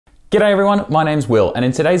G'day everyone, my name's Will, and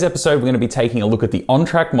in today's episode we're going to be taking a look at the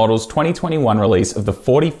On-Track Models 2021 release of the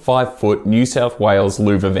 45-foot New South Wales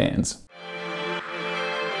Louver Vans.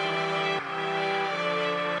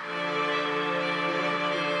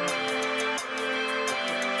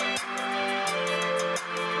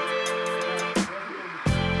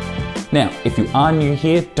 Now, if you are new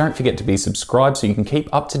here, don't forget to be subscribed so you can keep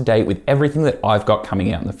up to date with everything that I've got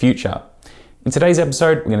coming out in the future. In today's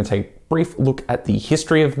episode, we're going to take a brief look at the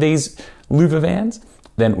history of these Louver Vans.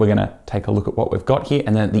 Then we're going to take a look at what we've got here.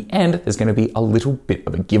 And then at the end, there's going to be a little bit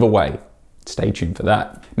of a giveaway. Stay tuned for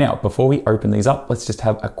that. Now, before we open these up, let's just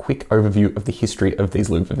have a quick overview of the history of these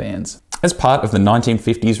Louver Vans. As part of the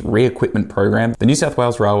 1950s re-equipment program, the New South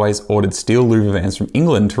Wales Railways ordered steel Louver Vans from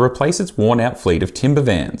England to replace its worn-out fleet of timber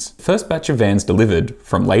vans. The first batch of vans delivered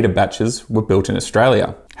from later batches were built in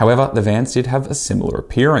Australia. However, the vans did have a similar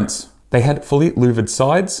appearance. They had fully louvered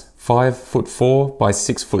sides, 5'4" by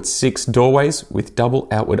 6'6" doorways with double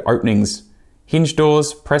outward openings, hinge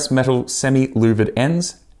doors, pressed metal semi-louvered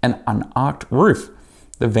ends, and an arched roof.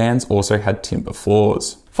 The vans also had timber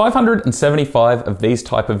floors. 575 of these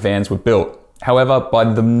type of vans were built. However, by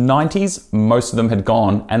the 90s, most of them had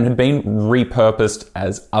gone and had been repurposed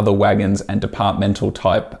as other wagons and departmental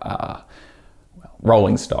type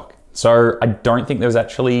rolling stock. So I don't think there's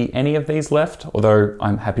actually any of these left, although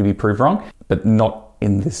I'm happy to be proved wrong, but not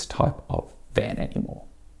in this type of van anymore.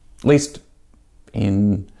 At least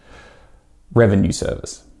in revenue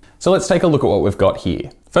service. So let's take a look at what we've got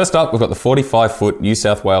here. First up, we've got the 45-foot New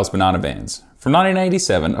South Wales banana vans. From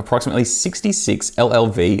 1987, approximately 66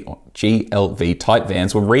 LLV or GLV type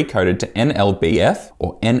vans were recoded to NLBF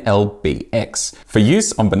or NLBX for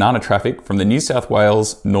use on banana traffic from the New South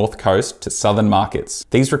Wales North Coast to southern markets.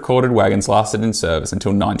 These recorded wagons lasted in service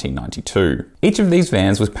until 1992. Each of these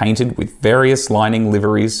vans was painted with various lining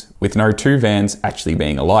liveries, with no two vans actually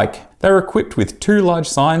being alike. They were equipped with two large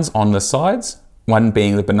signs on the sides, one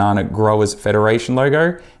being the Banana Growers Federation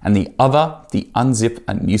logo, and the other the Unzip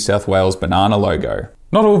a New South Wales Banana logo.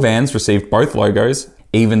 Not all vans received both logos,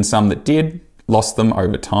 even some that did lost them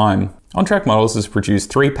over time. On-Track Models has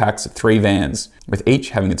produced 3 packs of 3 vans, with each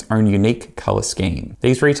having its own unique colour scheme.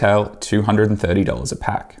 These retail $230 a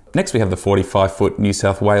pack. Next we have the 45-foot New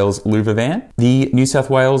South Wales Louver Van. The New South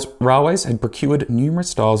Wales Railways had procured numerous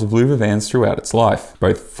styles of Louver Vans throughout its life.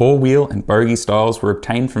 Both 4-wheel and bogie styles were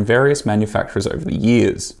obtained from various manufacturers over the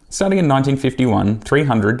years. Starting in 1951,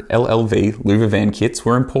 300 LLV Louver Van kits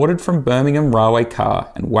were imported from Birmingham Railway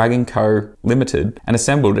Car and Wagon Co. Limited and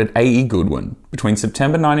assembled at A.E. Goodwin between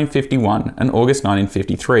September 1951 and August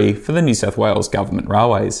 1953 for the New South Wales Government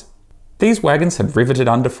Railways. These wagons had riveted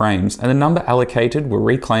underframes and the number allocated were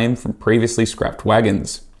reclaimed from previously scrapped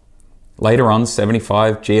wagons. Later on,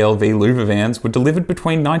 75 GLV Louver Vans were delivered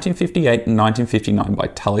between 1958 and 1959 by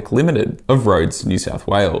Tulloch Limited of Rhodes, New South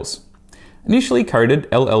Wales. Initially coded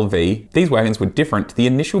LLV, these wagons were different to the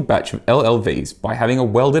initial batch of LLVs by having a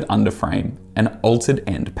welded underframe and altered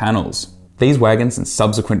end panels. These wagons and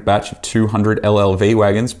subsequent batch of 200 LLV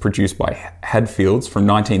wagons produced by Hadfields from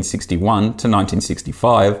 1961 to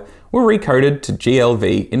 1965 were recoded to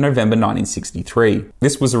GLV in November 1963.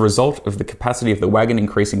 This was a result of the capacity of the wagon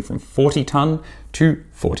increasing from 40 tonne to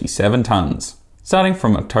 47 tonnes. Starting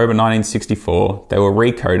from October 1964, they were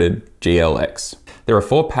recoded GLX. There are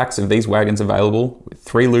 4 packs of these wagons available, with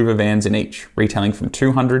 3 Louver Vans in each, retailing from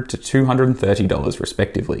 $200 to $230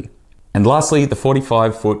 respectively. And lastly, the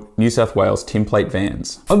 45-foot New South Wales Tinplate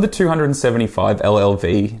Vans. Of the 275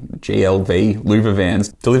 LLV, GLV Louver Vans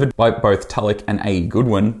delivered by both Tulloch and A.E.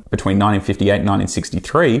 Goodwin between 1958 and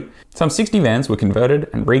 1963, some 60 vans were converted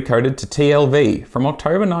and recoded to TLV from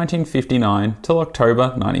October 1959 till October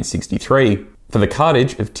 1963 for the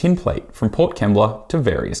cartage of tinplate from Port Kembla to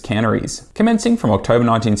various canneries. Commencing from October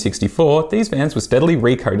 1964, these vans were steadily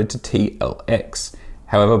recoded to TLX.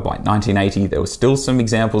 However, by 1980, there were still some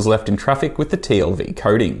examples left in traffic with the TLV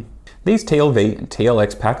coding. These TLV and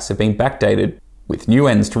TLX packs have been backdated with new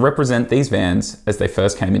ends to represent these vans as they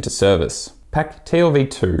first came into service. Pack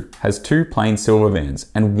TLV2 has 2 plain silver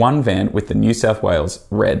vans and 1 van with the New South Wales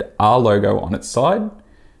red R logo on its side,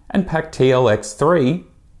 and Pack TLX3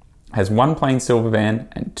 has 1 plain silver van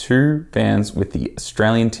and 2 vans with the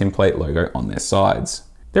Australian tinplate logo on their sides.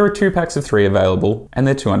 There are 2 packs of 3 available and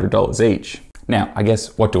they're $200 each. Now, I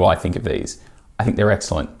guess, what do I think of these? I think they're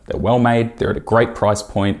excellent. They're well made, they're at a great price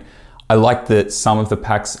point. I like that some of the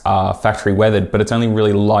packs are factory weathered, but it's only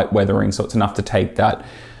really light weathering, so it's enough to take that,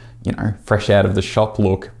 fresh out of the shop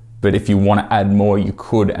look. But if you want to add more, you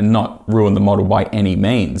could and not ruin the model by any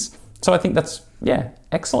means. So I think that's,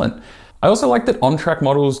 excellent. I also like that On-Track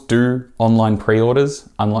Models do online pre-orders,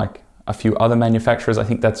 unlike a few other manufacturers. I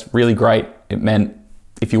think that's really great. It meant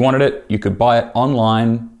if you wanted it, you could buy it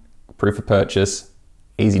online, proof of purchase,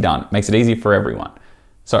 easy done. Makes it easy for everyone.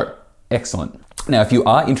 So, excellent. Now, if you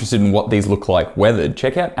are interested in what these look like weathered,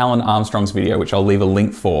 check out Alan Armstrong's video, which I'll leave a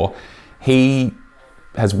link for. He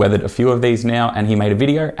has weathered a few of these now, and he made a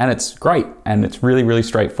video, and it's great, and it's really, really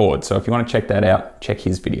straightforward. So if you want to check that out, check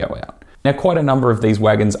his video out. Now, quite a number of these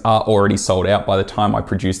wagons are already sold out by the time I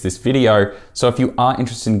produce this video. So if you are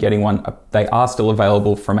interested in getting one, they are still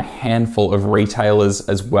available from a handful of retailers,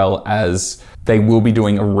 as well as they will be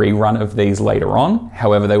doing a rerun of these later on.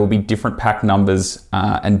 However, they will be different pack numbers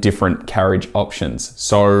and different carriage options.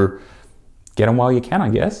 So get them while you can, I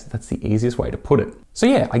guess. That's the easiest way to put it. So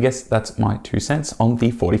yeah, I guess that's my 2 cents on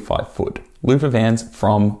the 45-foot Louver Vans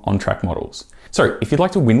from On Track Models. So if you'd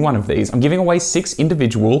like to win one of these, I'm giving away 6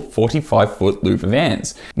 individual 45-foot Louver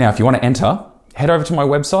Vans. Now, if you want to enter, head over to my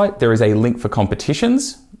website. There is a link for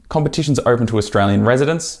competitions. Competitions are open to Australian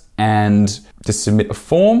residents, and just submit a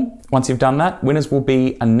form. Once you've done that, winners will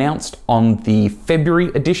be announced on the February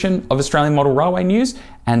edition of Australian Model Railway News,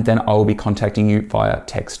 and then I will be contacting you via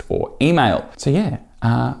text or email. So yeah,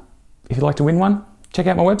 if you'd like to win one, check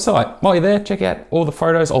out my website. While you're there, check out all the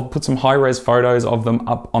photos. I'll put some high-res photos of them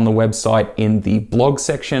up on the website in the blog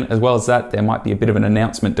section. As well as that, there might be a bit of an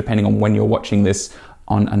announcement depending on when you're watching this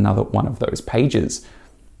on another one of those pages.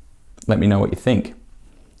 Let me know what you think.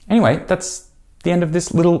 Anyway, that's the end of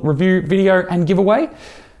this little review video and giveaway.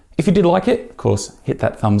 If you did like it, of course, hit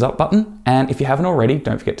that thumbs up button. And if you haven't already,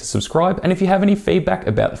 don't forget to subscribe. And if you have any feedback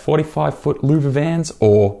about the 45-foot Louver Vans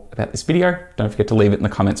or about this video, don't forget to leave it in the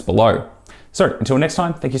comments below. So until next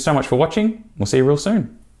time, thank you so much for watching. We'll see you real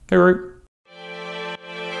soon. Hooroo.